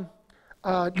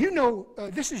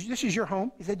 this is your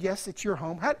home? He said, yes, it's your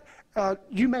home.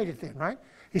 You made it then, right?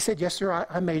 He said, yes, sir,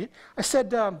 I made it. I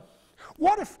said,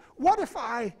 what if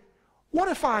I,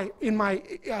 in my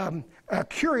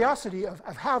curiosity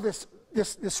of how this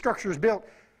structure is built,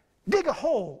 dig a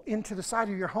hole into the side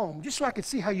of your home, just so I could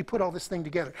see how you put all this thing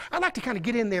together. I'd like to kind of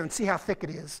get in there and see how thick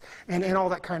it is and all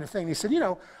that kind of thing. He said, you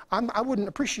know, I wouldn't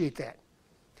appreciate that.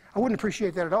 I wouldn't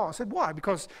appreciate that at all. I said, why?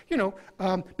 Because, you know,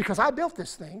 because I built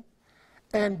this thing,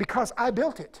 and because I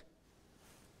built it,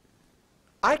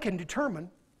 I can determine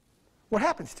what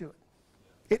happens to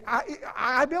it.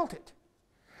 I built it.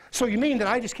 So you mean that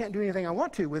I just can't do anything I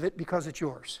want to with it because it's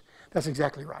yours? That's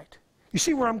exactly right. You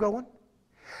see where I'm going?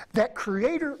 That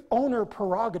creator-owner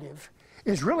prerogative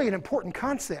is really an important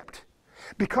concept,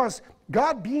 because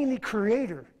God, being the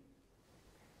creator,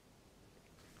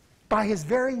 by his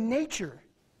very nature,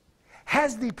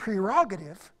 has the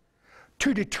prerogative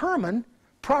to determine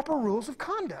proper rules of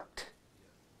conduct.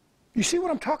 You see what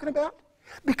I'm talking about?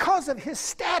 Because of his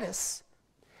status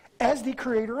as the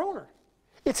creator-owner.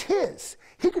 It's his.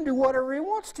 He can do whatever he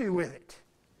wants to with it.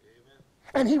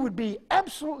 And he would be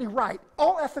absolutely right,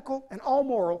 all ethical and all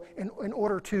moral, in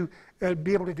order to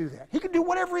be able to do that. He can do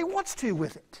whatever he wants to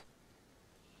with it.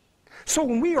 So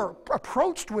when we are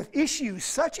approached with issues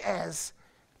such as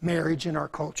marriage in our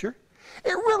culture,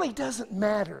 it really doesn't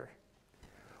matter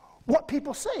what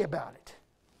people say about it,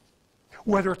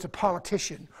 whether it's a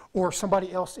politician or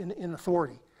somebody else in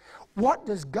authority. What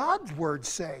does God's word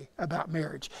say about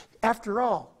marriage? After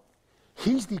all,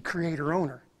 he's the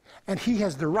creator-owner. And he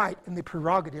has the right and the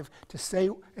prerogative to say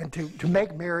and to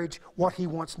make marriage what he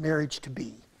wants marriage to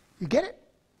be. You get it?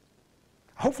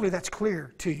 Hopefully that's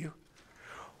clear to you.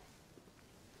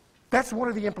 That's one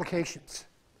of the implications.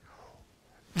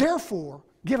 Therefore,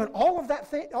 given all of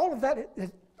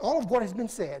what has been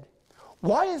said,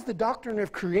 why is the doctrine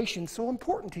of creation so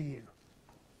important to you?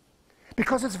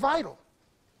 Because it's vital.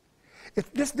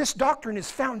 This doctrine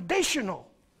is foundational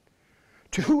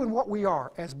to who and what we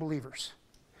are as believers.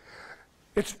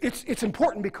 It's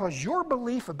important because your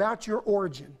belief about your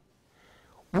origin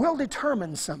will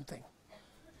determine something.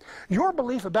 Your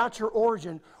belief about your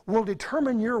origin will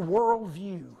determine your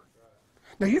worldview.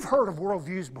 Now, you've heard of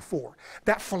worldviews before.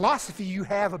 That philosophy you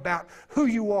have about who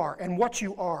you are and what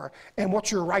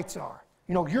your rights are.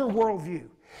 You know, your worldview.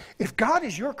 If God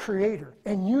is your creator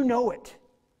and you know it,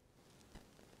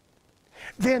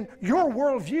 then your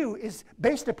worldview is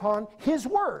based upon his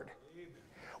word.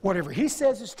 Whatever he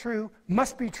says is true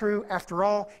must be true. After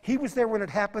all, he was there when it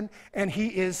happened, and he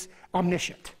is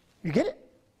omniscient. You get it?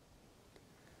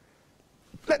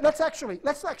 Let's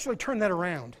actually turn that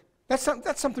around.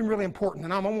 That's something really important,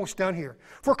 and I'm almost done here.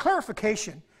 For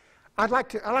clarification, I'd like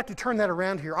to turn that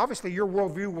around here. Obviously, your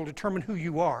worldview will determine who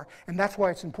you are, and that's why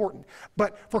it's important.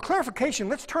 But for clarification,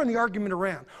 let's turn the argument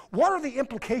around. What are the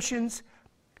implications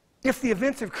if the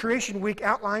events of Creation Week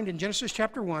outlined in Genesis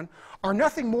chapter 1 are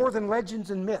nothing more than legends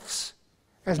and myths,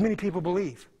 as many people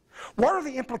believe? What are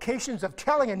the implications of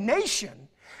telling a nation,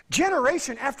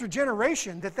 generation after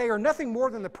generation, that they are nothing more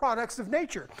than the products of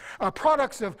nature,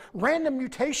 products of random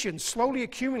mutations slowly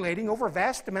accumulating over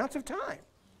vast amounts of time?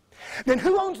 Then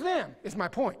who owns them, is my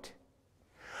point.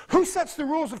 Who sets the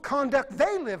rules of conduct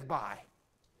they live by?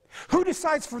 Who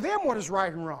decides for them what is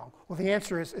right and wrong? Well, the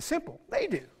answer is simple. They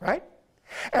do, right?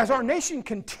 As our nation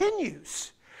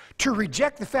continues to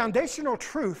reject the foundational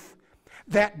truth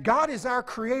that God is our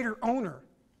creator-owner,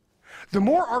 the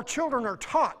more our children are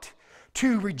taught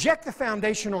to reject the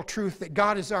foundational truth that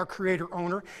God is our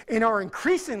creator-owner in our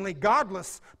increasingly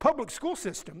godless public school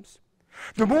systems,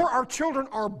 the more our children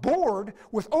are bored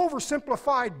with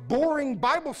oversimplified, boring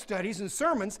Bible studies and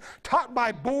sermons taught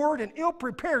by bored and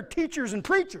ill-prepared teachers and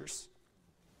preachers,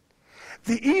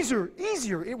 the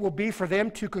easier it will be for them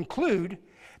to conclude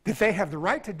that they have the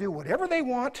right to do whatever they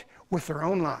want with their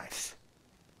own lives.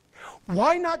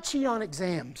 Why not cheat on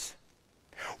exams?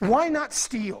 Why not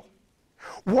steal?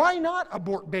 Why not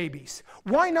abort babies?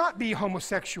 Why not be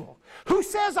homosexual? Who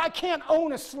says I can't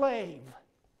own a slave?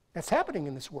 That's happening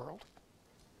in this world.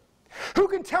 Who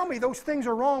can tell me those things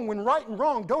are wrong when right and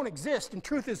wrong don't exist and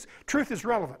truth is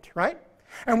relevant, right?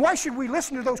 And why should we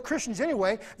listen to those Christians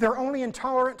anyway? They're only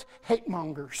intolerant hate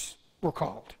mongers, we're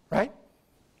called, right?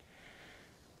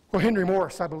 Well, Henry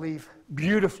Morris, I believe,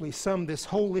 beautifully summed this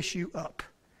whole issue up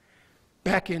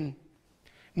back in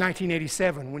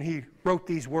 1987 when he wrote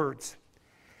these words.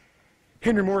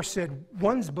 Henry Morris said,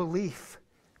 "One's belief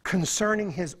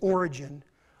concerning his origin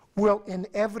will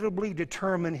inevitably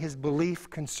determine his belief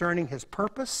concerning his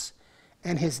purpose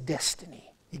and his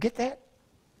destiny." You get that?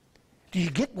 Do you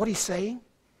get what he's saying?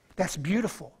 That's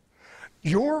beautiful.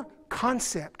 Your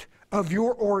concept of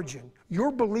your origin,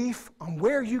 your belief on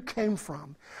where you came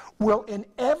from, will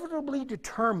inevitably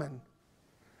determine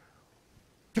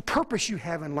the purpose you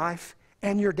have in life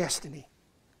and your destiny.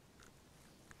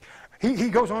 He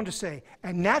goes on to say,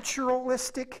 a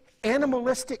naturalistic,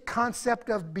 animalistic concept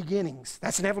of beginnings,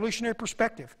 that's an evolutionary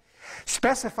perspective,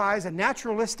 specifies a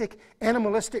naturalistic,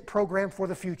 animalistic program for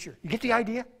the future. You get the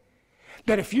idea?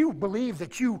 That if you believe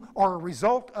that you are a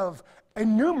result of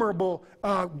innumerable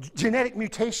genetic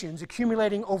mutations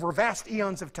accumulating over vast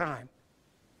eons of time,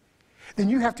 then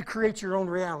you have to create your own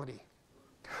reality.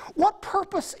 What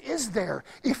purpose is there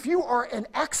if you are an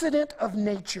accident of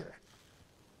nature?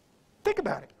 Think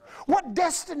about it. What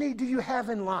destiny do you have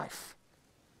in life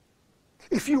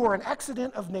if you are an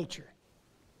accident of nature?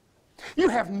 You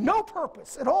have no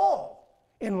purpose at all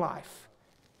in life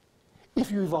if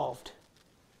you evolved.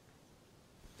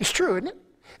 It's true, isn't it?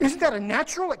 Isn't that a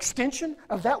natural extension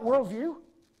of that worldview?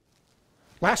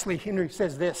 Lastly, Henry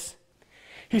says this.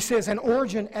 He says, an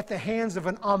origin at the hands of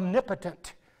an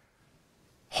omnipotent,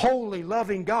 holy,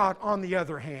 loving God, on the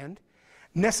other hand,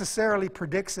 necessarily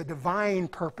predicts a divine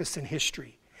purpose in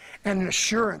history and an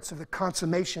assurance of the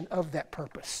consummation of that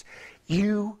purpose.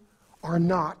 You are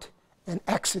not an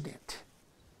accident.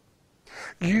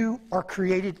 You are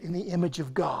created in the image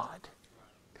of God.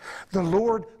 The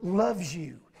Lord loves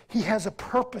you. He has a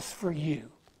purpose for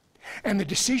you. And the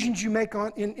decisions you make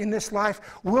in this life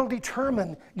will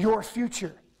determine your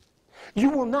future. You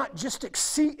will not just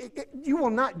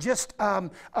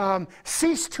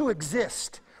cease to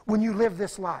exist when you live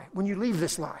this life, when you leave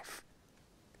this life.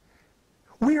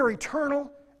 We are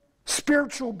eternal,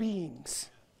 spiritual beings.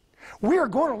 We are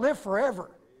going to live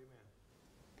forever.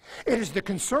 It is the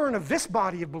concern of this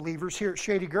body of believers here at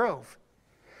Shady Grove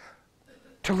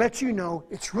to let you know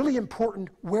it's really important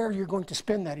where you're going to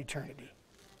spend that eternity.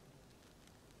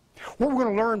 What we're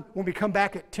going to learn when we come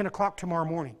back at 10 o'clock tomorrow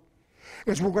morning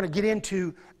is we're going to get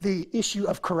into the issue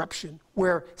of corruption,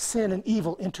 where sin and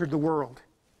evil entered the world.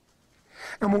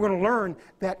 And we're going to learn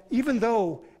that even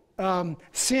though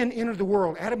sin entered the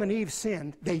world, Adam and Eve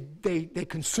sinned, they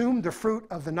consumed the fruit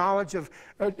of the knowledge of,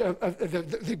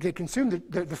 they consumed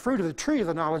the fruit of the tree of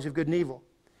the knowledge of good and evil.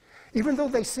 Even though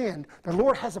they sinned, the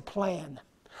Lord has a plan.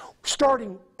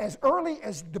 Starting as early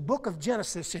as the book of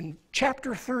Genesis in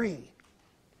chapter 3,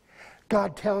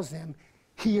 God tells them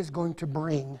He is going to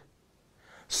bring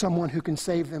someone who can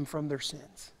save them from their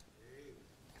sins.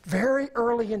 Very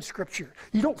early in Scripture.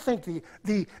 You don't think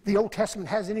the Old Testament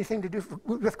has anything to do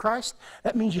with Christ?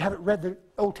 That means you haven't read the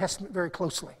Old Testament very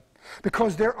closely.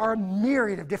 Because there are a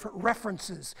myriad of different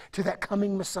references to that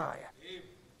coming Messiah.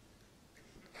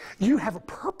 You have a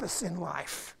purpose in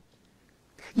life.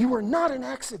 You are not an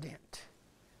accident.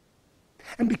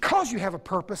 And because you have a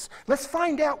purpose, let's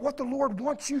find out what the Lord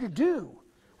wants you to do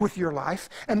with your life,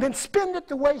 and then spend it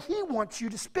the way He wants you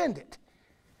to spend it.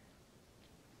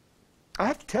 I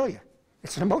have to tell you,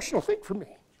 it's an emotional thing for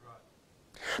me.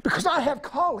 Because I have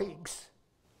colleagues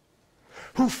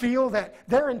who feel that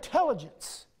their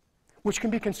intelligence, which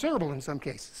can be considerable in some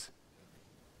cases,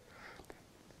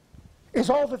 is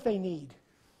all that they need.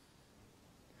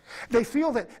 They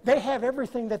feel that they have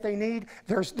everything that they need.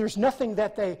 There's nothing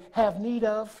that they have need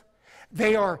of.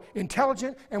 They are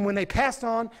intelligent, and when they pass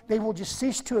on, they will just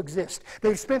cease to exist.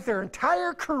 They've spent their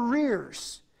entire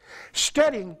careers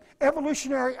studying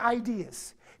evolutionary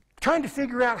ideas, trying to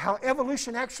figure out how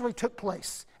evolution actually took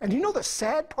place. And you know the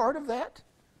sad part of that?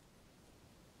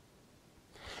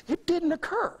 It didn't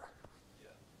occur.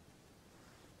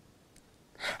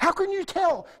 How can you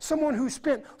tell someone who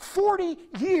spent 40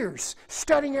 years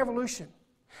studying evolution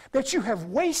that you have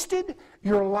wasted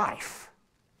your life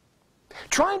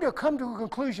trying to come to a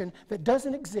conclusion that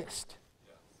doesn't exist?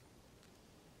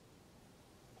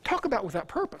 Talk about without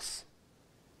purpose.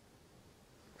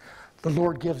 The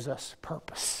Lord gives us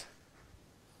purpose.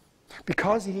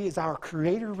 Because He is our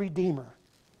Creator Redeemer,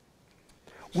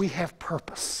 we have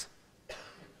purpose.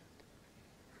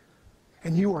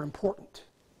 And you are important.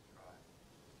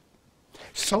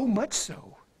 So much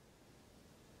so,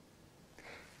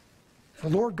 the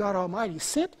Lord God Almighty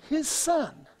sent His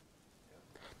Son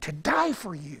to die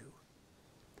for you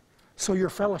so your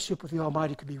fellowship with the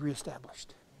Almighty could be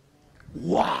reestablished.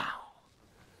 Wow!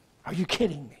 Are you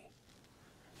kidding me?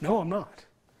 No, I'm not.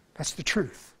 That's the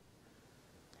truth,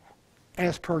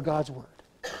 as per God's Word.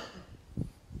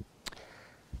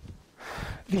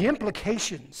 The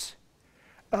implications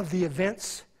of the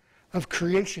events of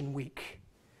Creation Week,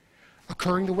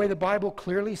 occurring the way the Bible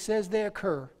clearly says they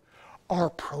occur, are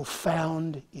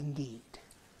profound indeed.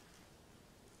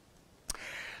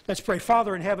 Let's pray.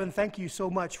 Father in heaven, thank you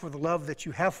so much for the love that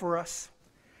you have for us.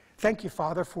 Thank you,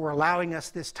 Father, for allowing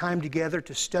us this time together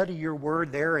to study your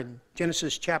word there in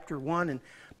Genesis chapter 1 and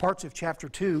parts of chapter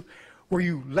 2, where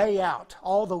you lay out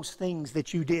all those things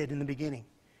that you did in the beginning.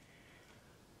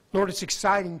 Lord, it's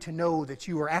exciting to know that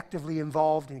you are actively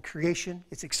involved in creation.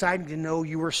 It's exciting to know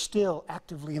you are still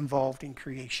actively involved in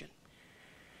creation.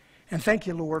 And thank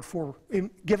you, Lord, for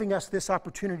giving us this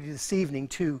opportunity this evening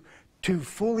to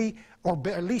fully, or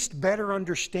at least better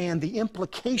understand the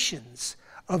implications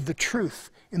of the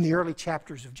truth in the early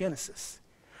chapters of Genesis.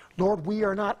 Lord, we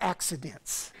are not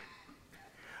accidents.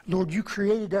 Lord, you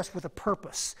created us with a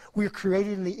purpose. We are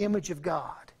created in the image of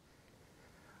God.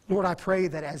 Lord, I pray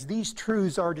that as these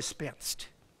truths are dispensed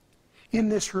in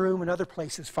this room and other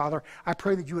places, Father, I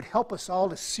pray that you would help us all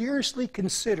to seriously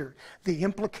consider the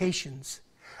implications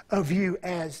of you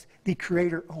as the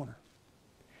creator-owner.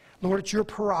 Lord, it's your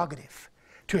prerogative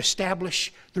to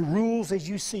establish the rules as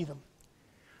you see them.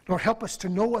 Lord, help us to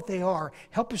know what they are.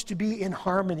 Help us to be in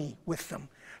harmony with them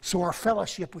so our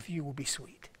fellowship with you will be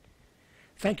sweet.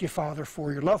 Thank you, Father,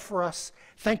 for your love for us.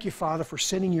 Thank you, Father, for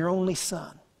sending your only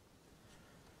Son.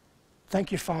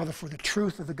 Thank you, Father, for the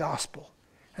truth of the gospel.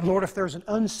 And Lord, if there's an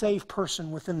unsaved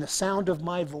person within the sound of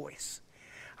my voice,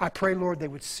 I pray, Lord, they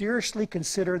would seriously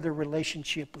consider their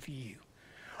relationship with you.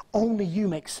 Only you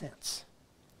make sense.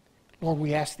 Lord,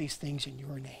 we ask these things in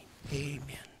your name.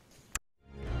 Amen.